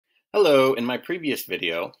Hello, in my previous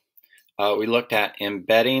video, we looked at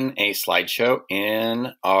embedding a slideshow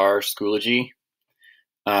in our Schoology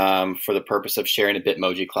for the purpose of sharing a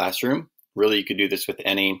bitmoji classroom. Really, you could do this with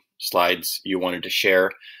any slides you wanted to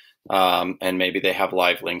share, and maybe they have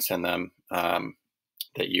live links in them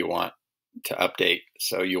that you want to update,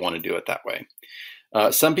 so you want to do it that way.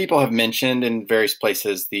 Some people have mentioned in various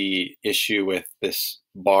places the issue with this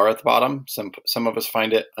bar at the bottom. Some of us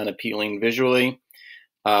find it unappealing visually.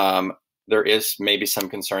 There is maybe some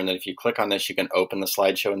concern that if you click on this, you can open the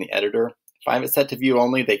slideshow in the editor. If I have it set to view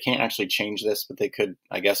only, they can't actually change this, but they could,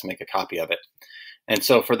 I guess, make a copy of it. And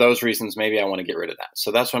so for those reasons, maybe I want to get rid of that.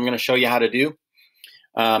 So that's what I'm going to show you how to do.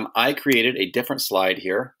 I created a different slide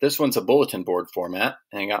here. This one's a bulletin board format,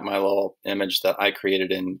 and I got my little image that I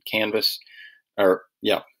created in Canvas, canva.com.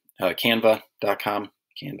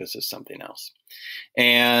 Canvas is something else.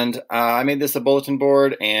 And I made this a bulletin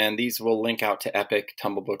board, and these will link out to Epic,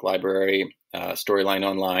 Tumble Book Library, Storyline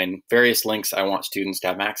Online, various links I want students to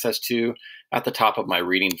have access to at the top of my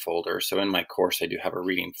reading folder. So in my course, I do have a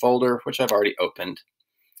reading folder, which I've already opened,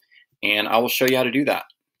 and I will show you how to do that.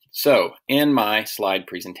 So in my slide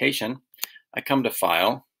presentation, I come to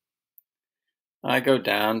File, I go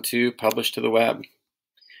down to Publish to the Web.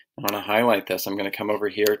 I want to highlight this. I'm going to come over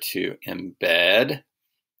here to Embed.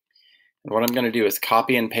 And what I'm going to do is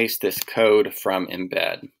copy and paste this code from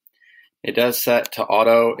Embed. It does set to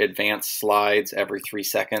auto advance slides every 3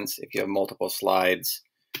 seconds. If you have multiple slides,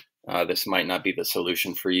 this might not be the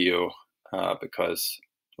solution for you because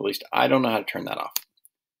at least I don't know how to turn that off.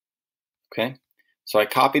 Okay, so I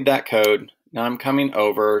copied that code. Now I'm coming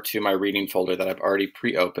over to my reading folder that I've already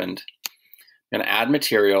pre-opened. I'm going to add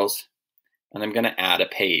materials, and I'm going to add a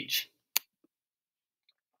page.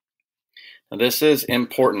 Now this is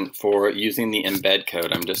important for using the embed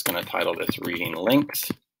code. I'm just going to title this Reading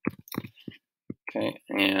Links. Okay,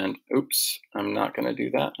 and oops, I'm not going to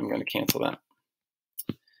do that. I'm going to cancel that.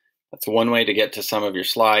 That's one way to get to some of your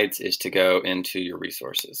slides, is to go into your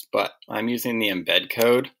resources. But I'm using the embed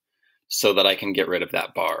code so that I can get rid of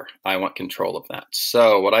that bar. I want control of that.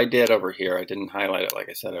 So what I did over here, I didn't highlight it like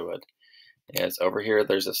I said I would, is over here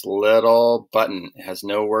there's this little button. It has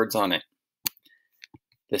no words on it.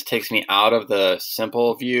 This takes me out of the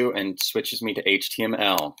simple view and switches me to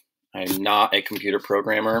HTML. I'm not a computer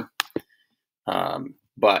programmer,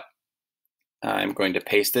 but I'm going to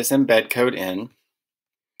paste this embed code in,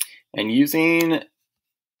 and using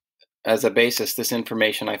as a basis this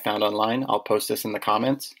information I found online. I'll post this in the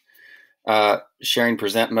comments. Sharing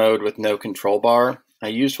present mode with no control bar. I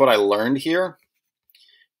used what I learned here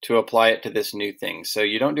to apply it to this new thing. So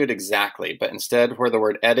you don't do it exactly, but instead where the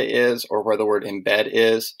word edit is or where the word embed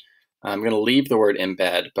is, I'm going to leave the word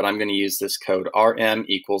embed, but I'm going to use this code RM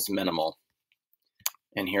equals minimal.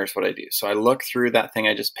 And here's what I do. So I look through that thing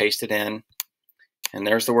I just pasted in, and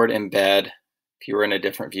there's the word embed. If you were in a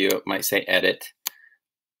different view, it might say edit.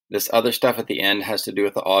 This other stuff at the end has to do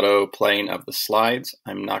with the auto playing of the slides.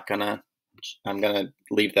 I'm gonna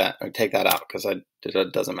leave that or take that out because it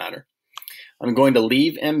doesn't matter. I'm going to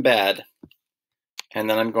leave embed, and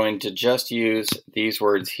then I'm going to just use these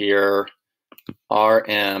words here,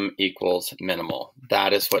 RM equals minimal.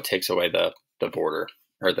 That is what takes away the border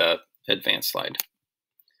or the advanced slide.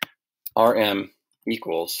 RM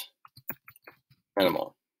equals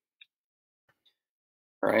minimal.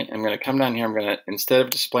 All right, I'm going to come down here. I'm going to, instead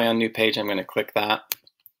of display on new page, I'm going to click that.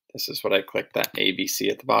 This is what I clicked, that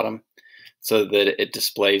ABC at the bottom, so that it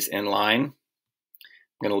displays in line.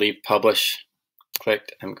 I'm going to leave publish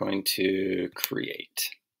clicked. I'm going to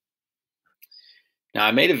create. Now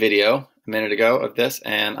I made a video a minute ago of this,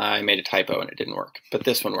 and I made a typo and it didn't work, but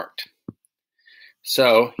this one worked.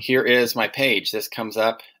 So here is my page. This comes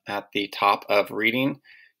up at the top of reading.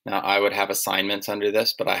 Now I would have assignments under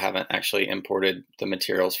this, but I haven't actually imported the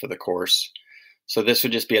materials for the course. So this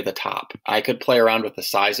would just be at the top. I could play around with the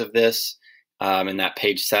size of this in that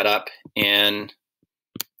page setup in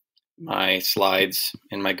my slides,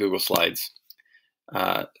 in my Google Slides.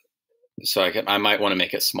 So I might want to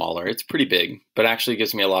make it smaller. It's pretty big, but actually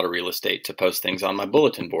gives me a lot of real estate to post things on my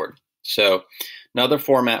bulletin board. So another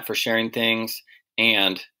format for sharing things,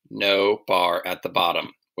 and no bar at the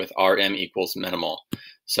bottom with RM equals minimal.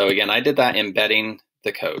 So again, I did that embedding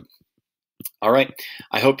the code. All right,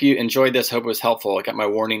 I hope you enjoyed this. Hope it was helpful. I got my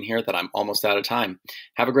warning here that I'm almost out of time.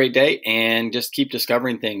 Have a great day, and just keep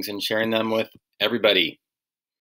discovering things and sharing them with everybody.